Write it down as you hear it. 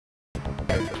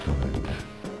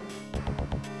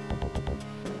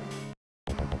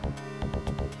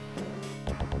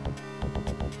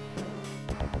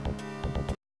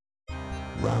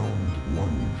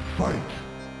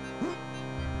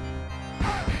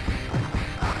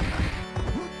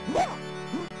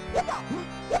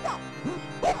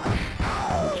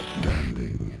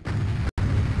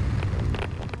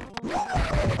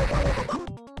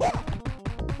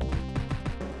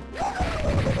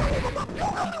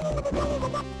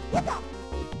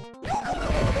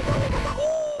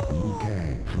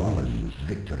Kang, flawless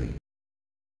victory.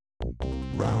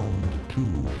 Round 2,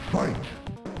 fight!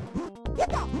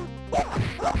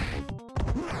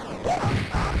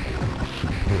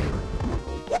 Superb.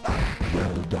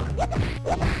 Well done.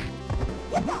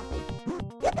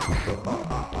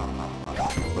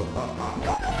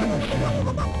 Finish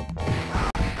him.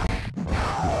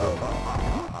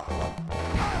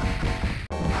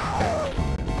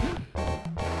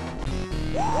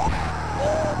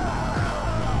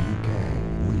 Kang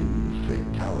wins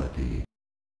fatality.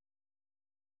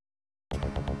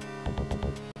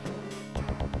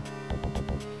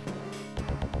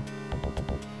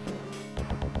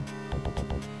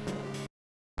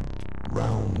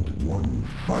 Round 1,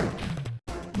 fight!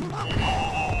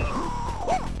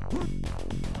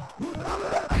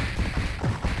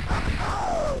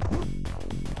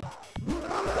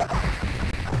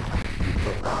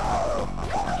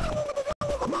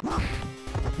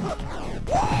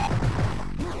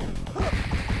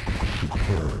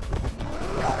 Superb.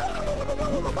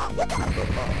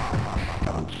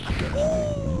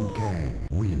 Outstanding. Kang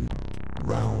win.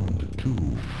 Round 2,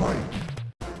 fight!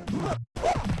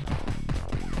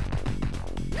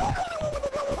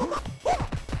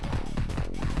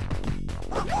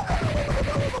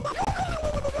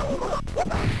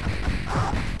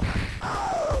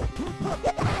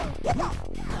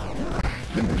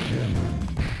 Finish him.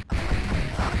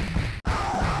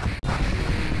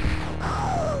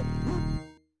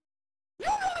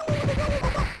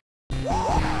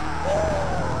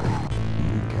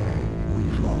 Kang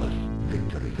wins flawless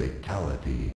victory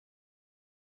fatality.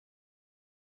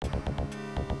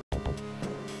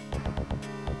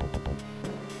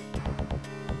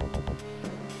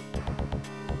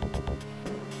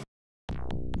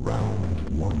 Round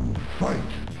 1,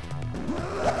 fight!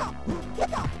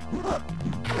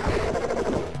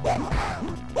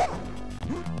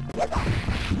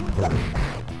 Outstanding.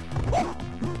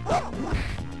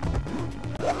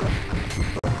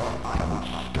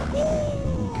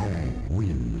 Kang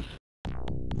wins.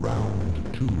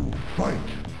 Round 2, fight!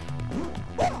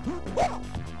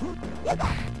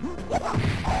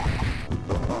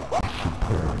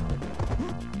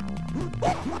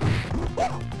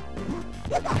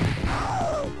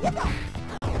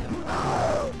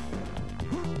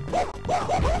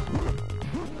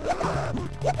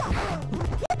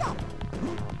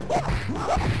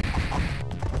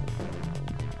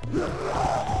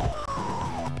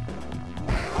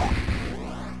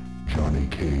 Johnny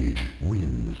Cage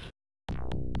wins.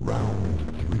 Round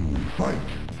 3, fight!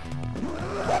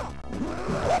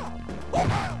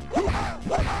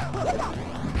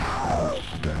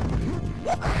 Outstanding.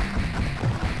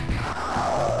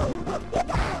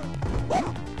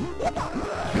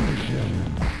 Finish him.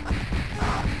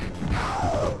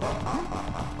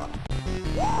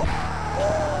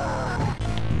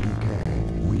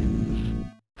 Kang wins.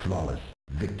 Flawless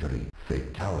victory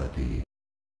fatality.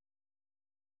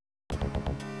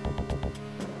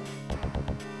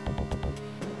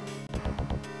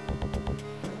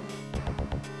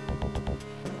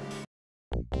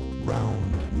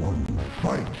 Round 1,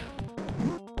 fight!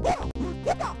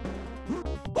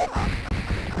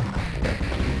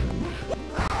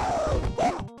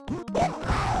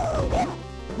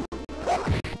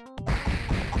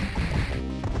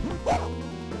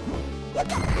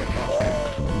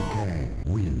 Excellent. Kang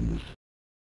wins.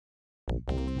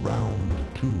 Round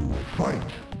 2,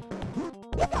 fight!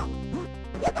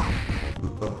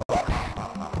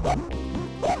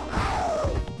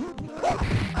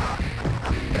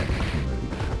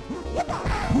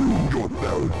 Prove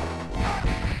yourself!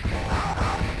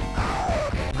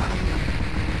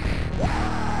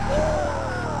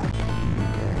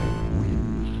 Kang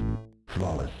wins.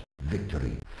 Flawless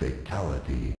victory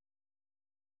fatality.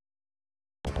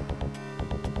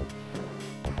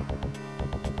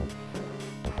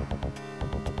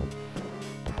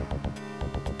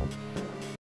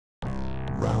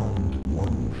 Round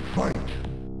 1, fight!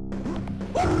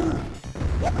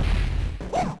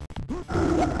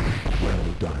 Well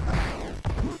done.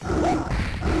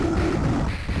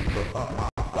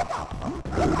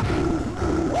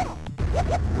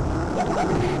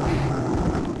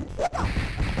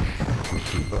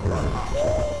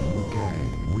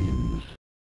 Kang wins.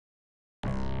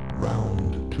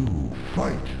 Round 2,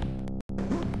 fight!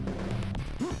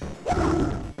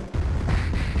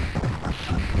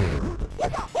 Superb.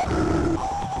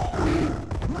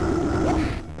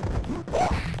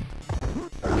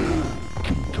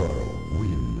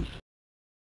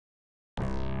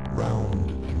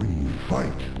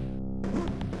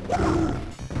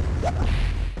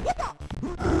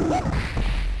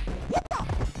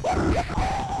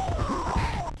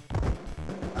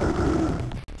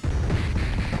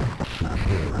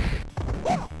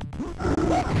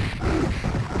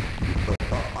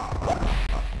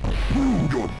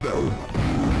 yourself.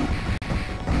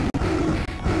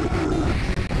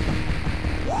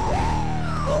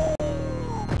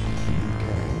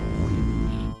 Kang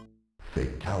wins.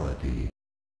 Fatality.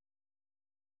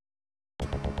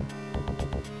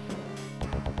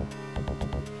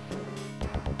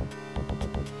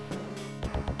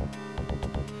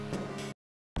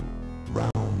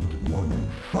 Round 1,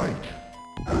 fight!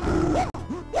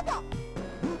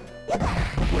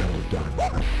 Well done.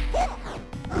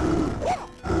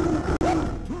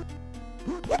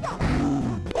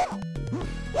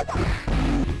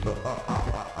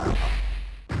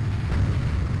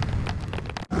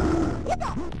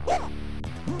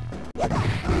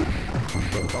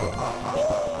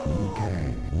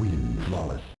 Kang wins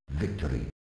flawless victory.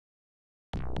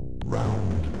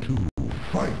 Round 2,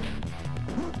 fight!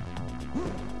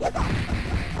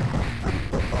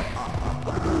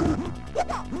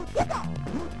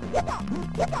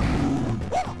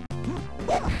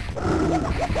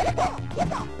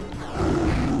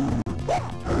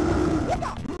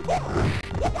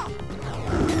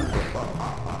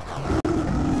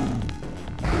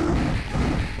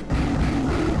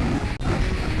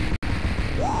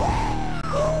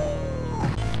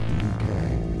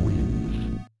 Kang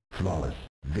wins. Flawless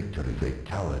victory.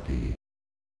 Fatality.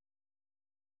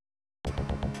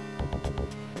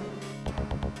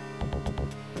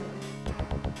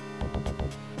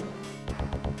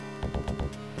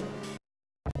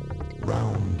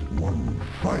 Round 1,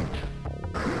 fight!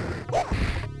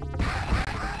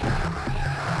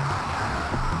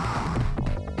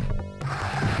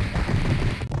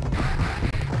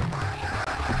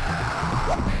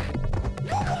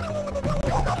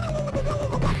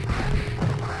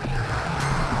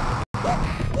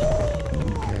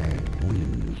 Kang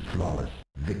wins flawless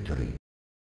victory.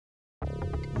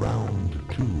 Round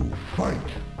 2, fight!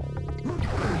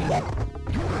 Kang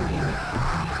wins.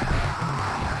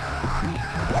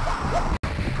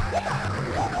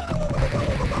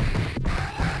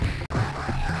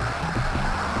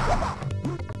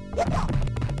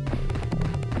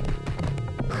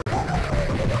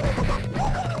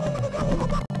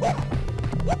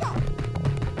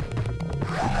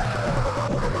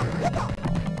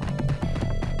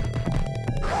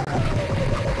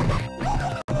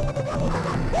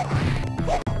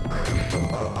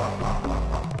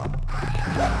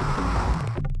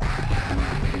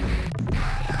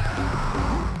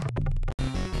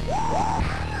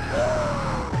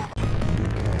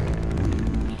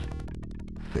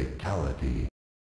 Fatality.